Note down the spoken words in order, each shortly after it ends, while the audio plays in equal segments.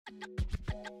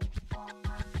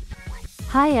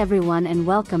Hi everyone and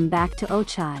welcome back to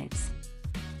Chives.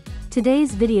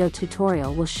 Today's video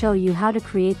tutorial will show you how to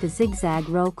create the zigzag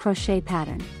row crochet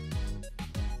pattern.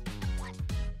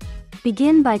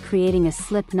 Begin by creating a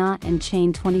slip knot and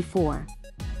chain 24.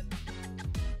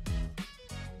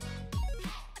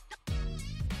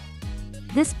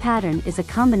 This pattern is a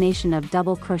combination of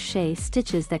double crochet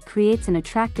stitches that creates an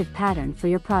attractive pattern for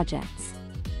your projects.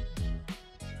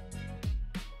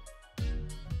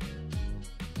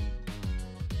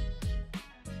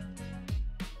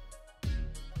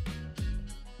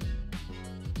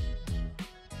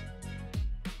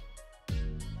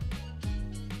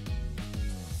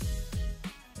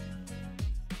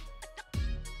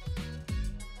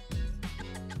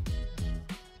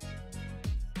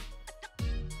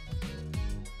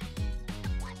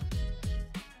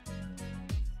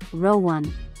 Row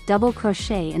 1, double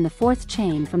crochet in the 4th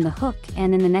chain from the hook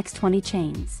and in the next 20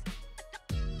 chains.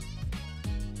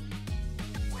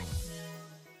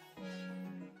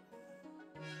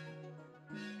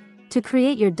 To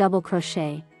create your double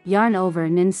crochet, yarn over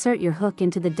and insert your hook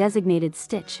into the designated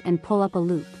stitch and pull up a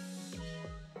loop.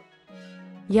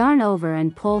 Yarn over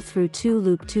and pull through 2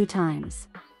 loop 2 times.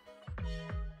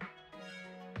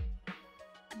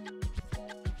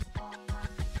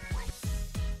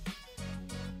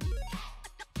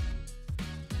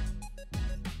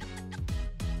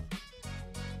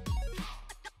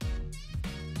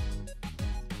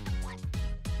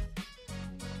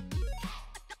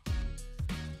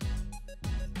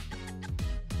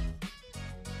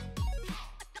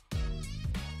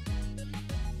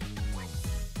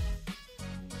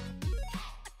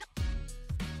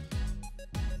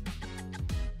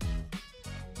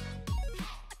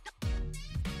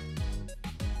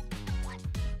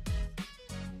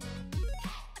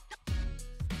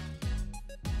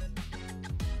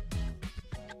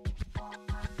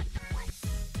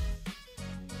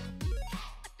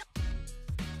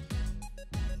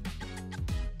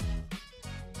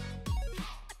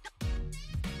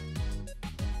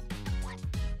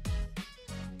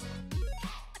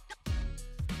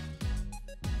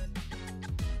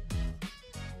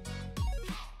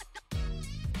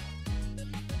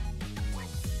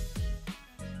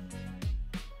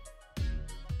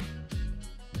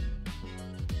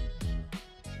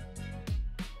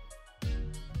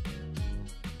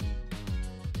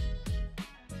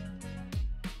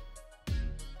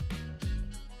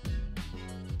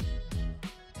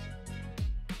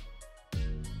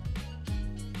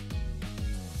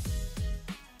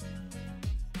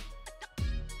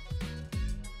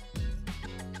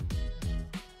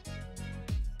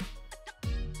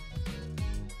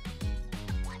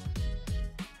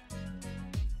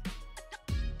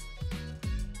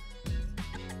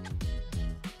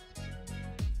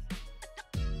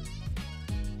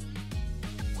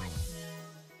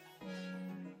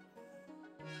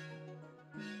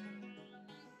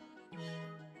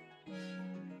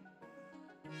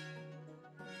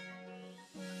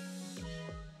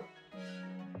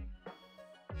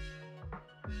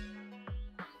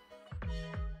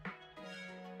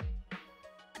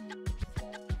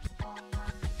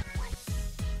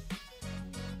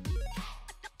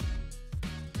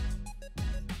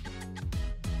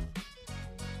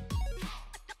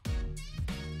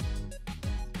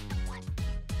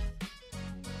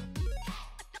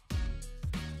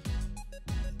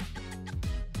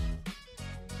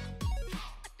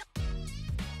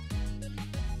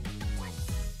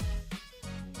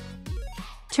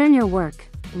 Turn your work,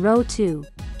 row 2,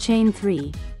 chain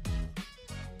 3.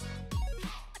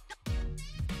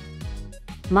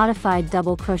 Modified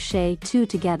double crochet 2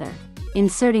 together,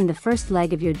 inserting the first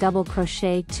leg of your double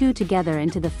crochet 2 together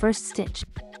into the first stitch.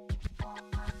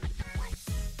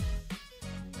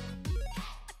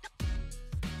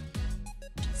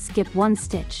 Skip 1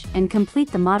 stitch and complete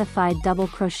the modified double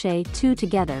crochet 2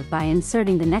 together by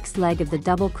inserting the next leg of the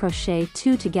double crochet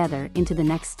 2 together into the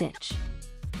next stitch.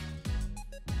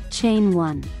 Chain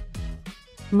 1.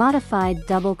 Modified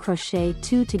double crochet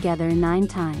 2 together 9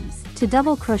 times. To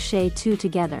double crochet 2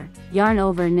 together, yarn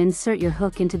over and insert your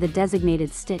hook into the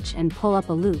designated stitch and pull up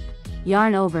a loop.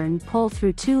 Yarn over and pull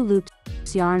through 2 loops.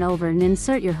 Yarn over and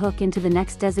insert your hook into the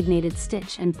next designated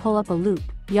stitch and pull up a loop.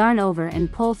 Yarn over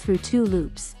and pull through 2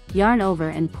 loops. Yarn over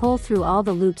and pull through all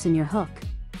the loops in your hook.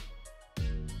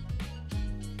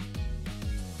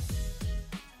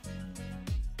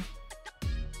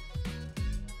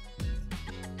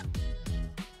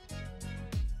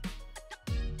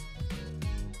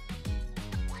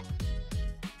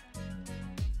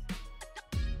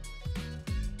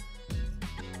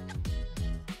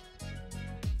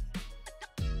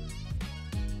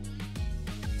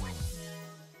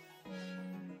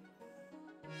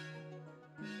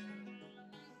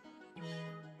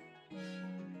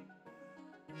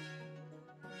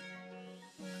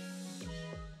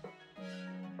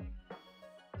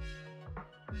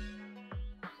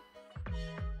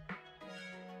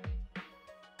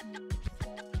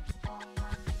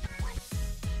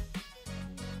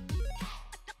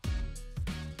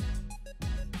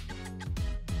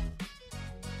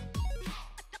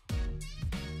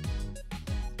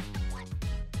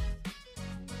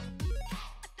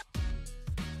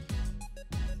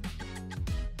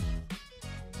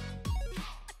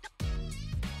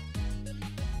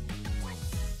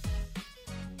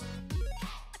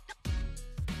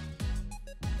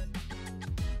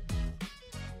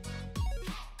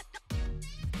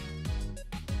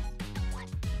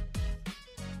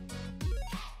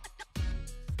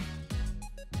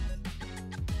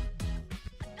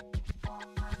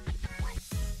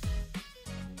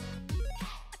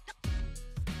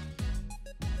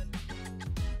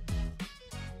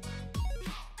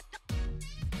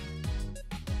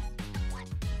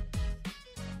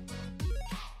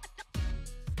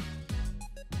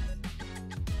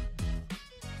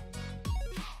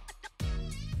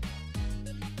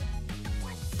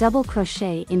 Double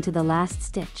crochet into the last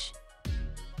stitch.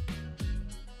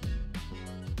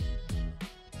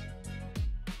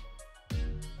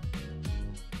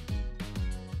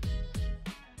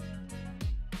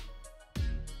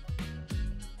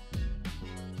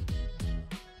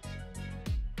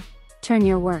 Turn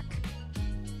your work.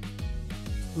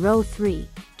 Row 3,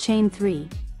 chain 3.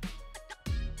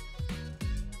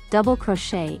 Double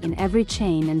crochet in every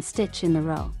chain and stitch in the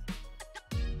row.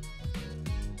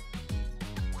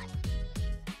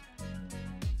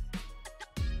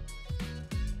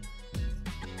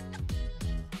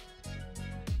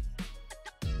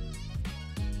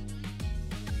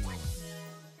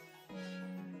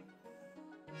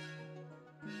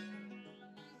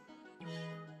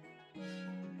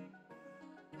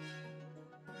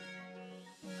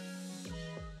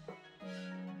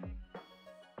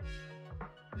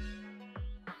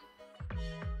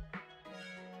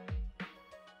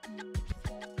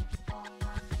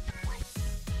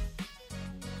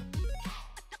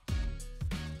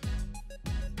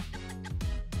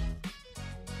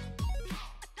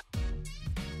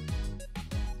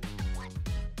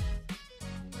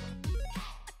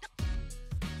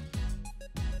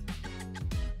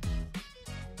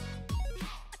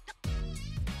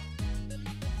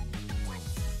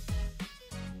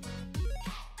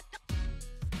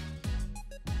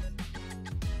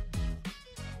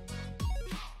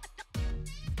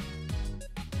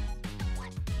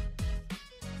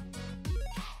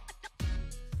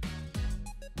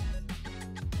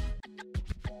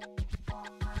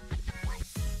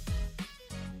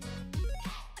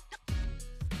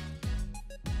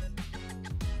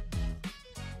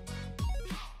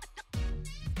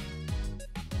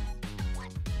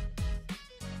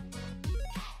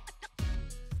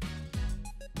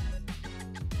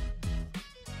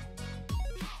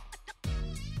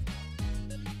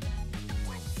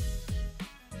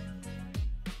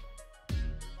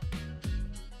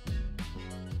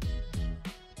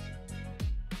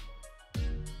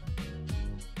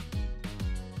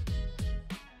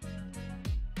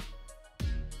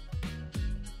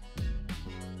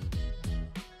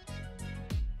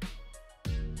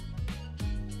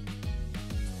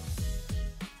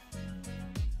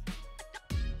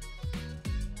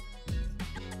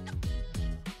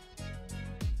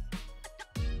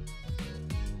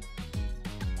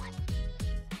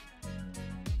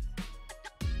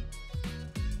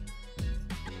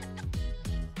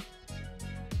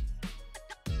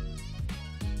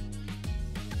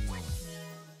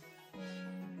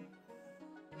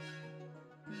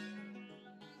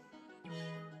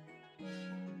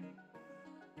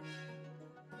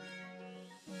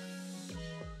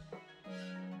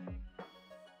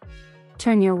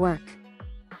 Turn your work.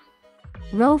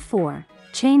 Row 4,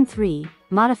 chain 3,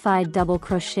 modified double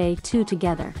crochet 2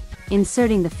 together,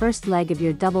 inserting the first leg of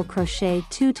your double crochet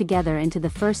 2 together into the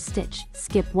first stitch,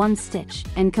 skip 1 stitch,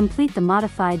 and complete the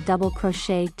modified double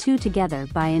crochet 2 together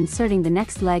by inserting the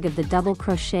next leg of the double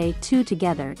crochet 2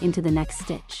 together into the next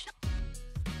stitch.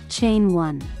 Chain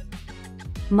 1.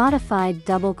 Modified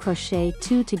double crochet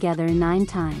 2 together 9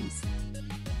 times.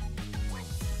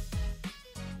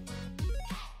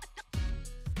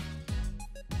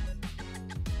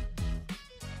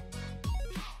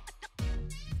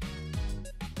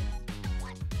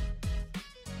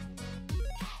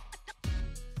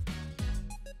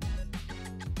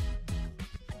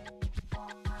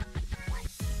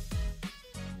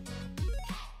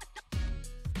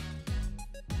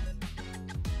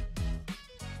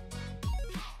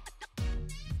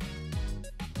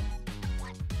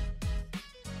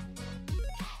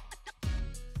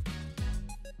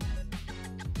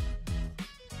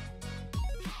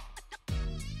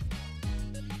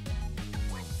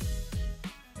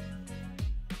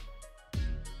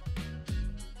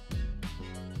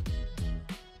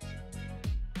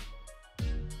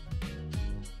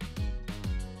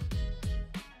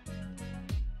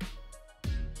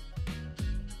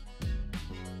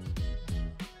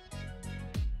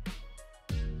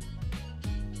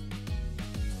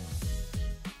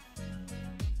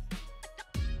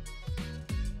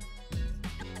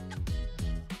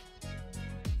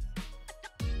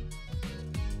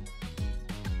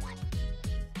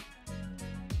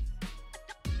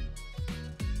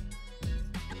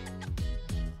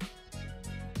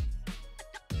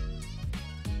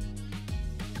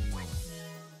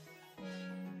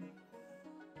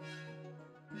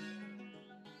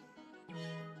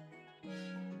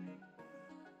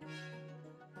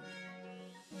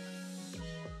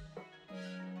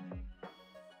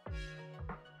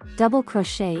 Double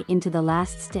crochet into the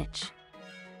last stitch.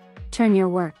 Turn your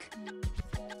work.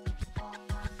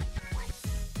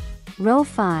 Row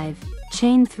 5,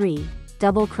 chain 3,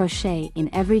 double crochet in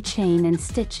every chain and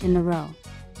stitch in the row.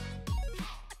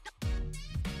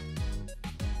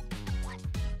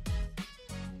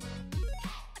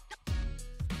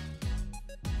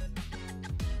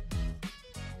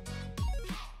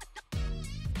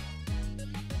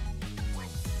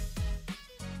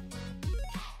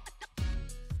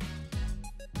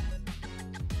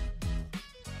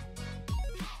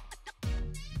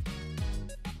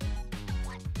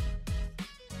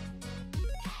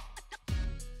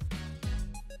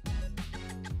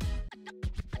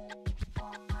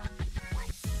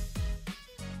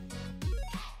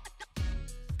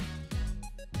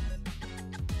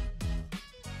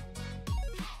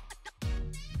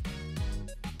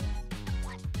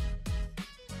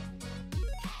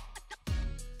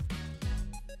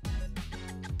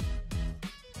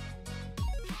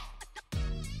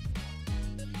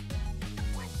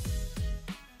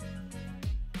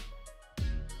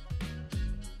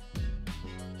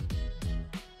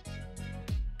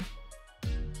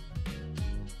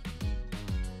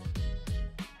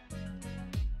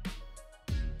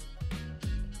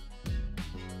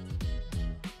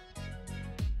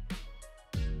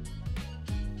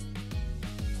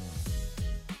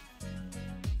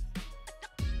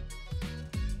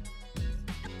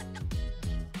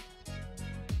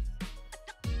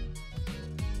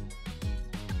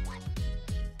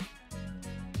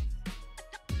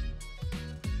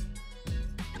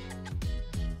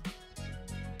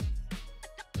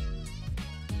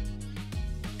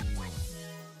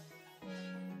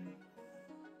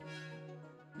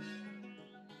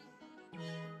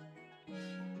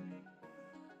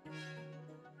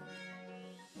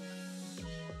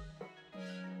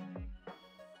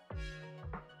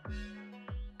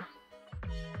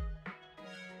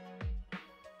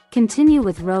 Continue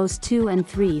with rows 2 and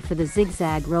 3 for the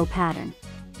zigzag row pattern.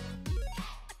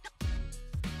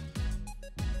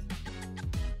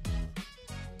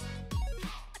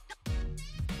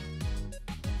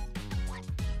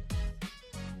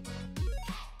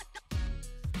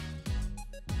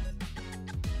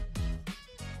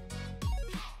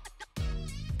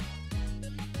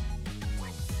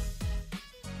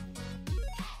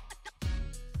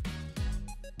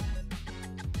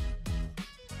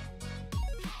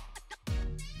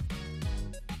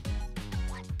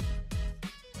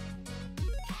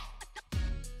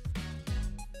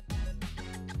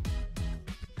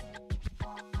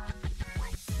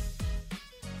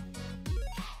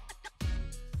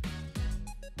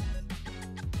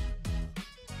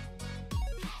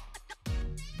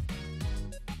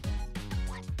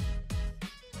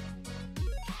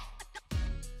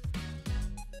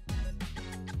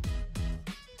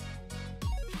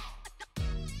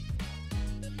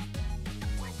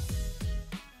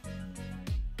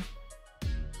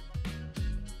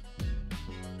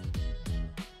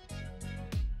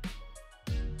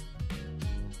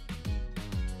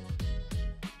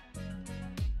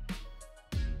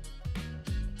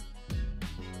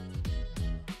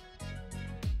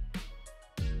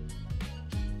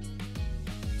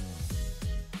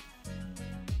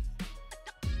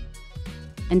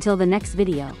 Until the next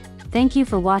video, thank you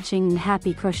for watching and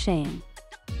happy crocheting.